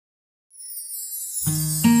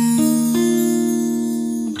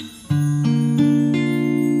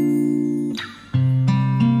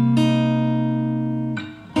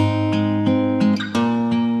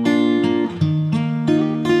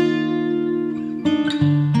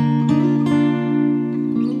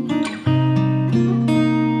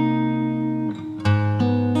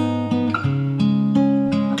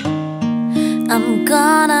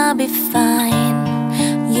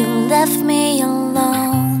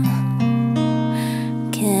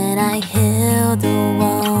heal the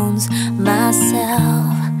wounds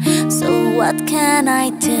myself? So what can I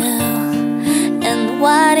do? And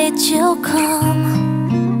why did you come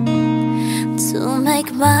to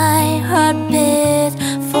make my heart beat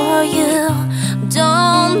for you?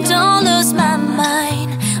 Don't lose my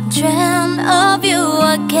mind. Dream of you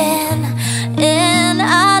again, and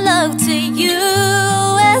I look to you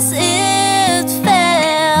as it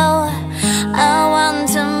fell. I want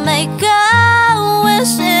to make a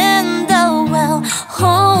wish in the well.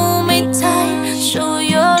 Hold me tight, show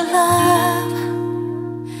your love.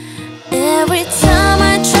 Every time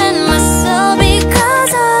I train myself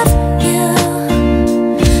because of you.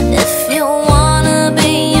 If you wanna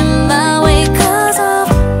be in my way 'cause of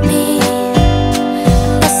me,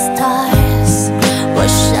 the stars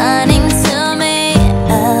were shining to me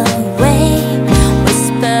away,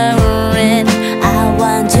 whispering, I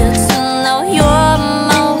want you to know you're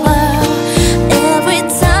my world. Every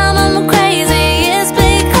time I'm crazy, it's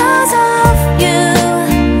because of you.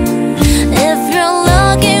 If you're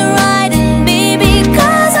looking right in me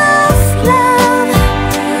because of love,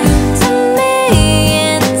 to me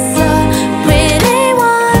it's a pretty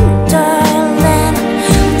wonderland.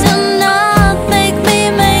 Do not make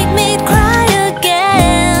me cry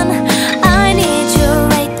again. I need you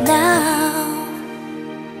right now.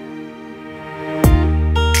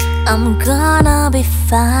 I'm gonna be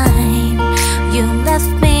fine. You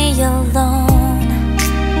left me alone.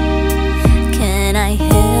 Can I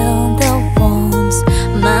heal the wounds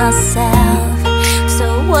myself? So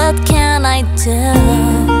what can I do?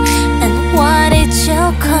 And why did you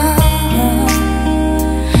come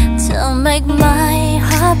to make my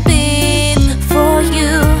heart beat for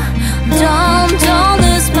you? Don't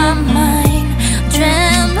lose my mind.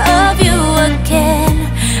 Dream of you again,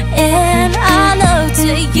 and I look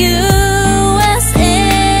to you as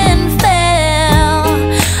it fell.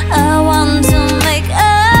 I want to make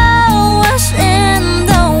a wish in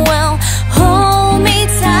the well. Hold me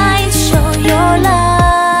tight, show your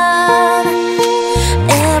love.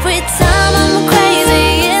 Every time I'm crazy,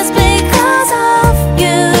 it's because of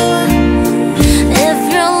you. If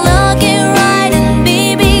you're looking right in me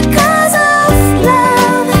because of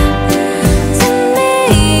love, to me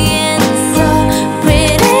it's a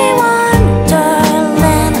pretty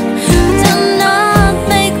wonderland. Do not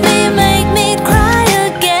make me cry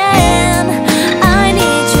again. I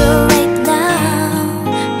need you right now.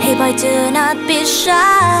 Hey boy, do not be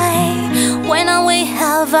shy. When we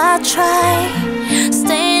have a try,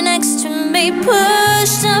 stay next to me,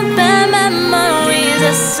 push the bad memories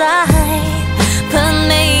aside.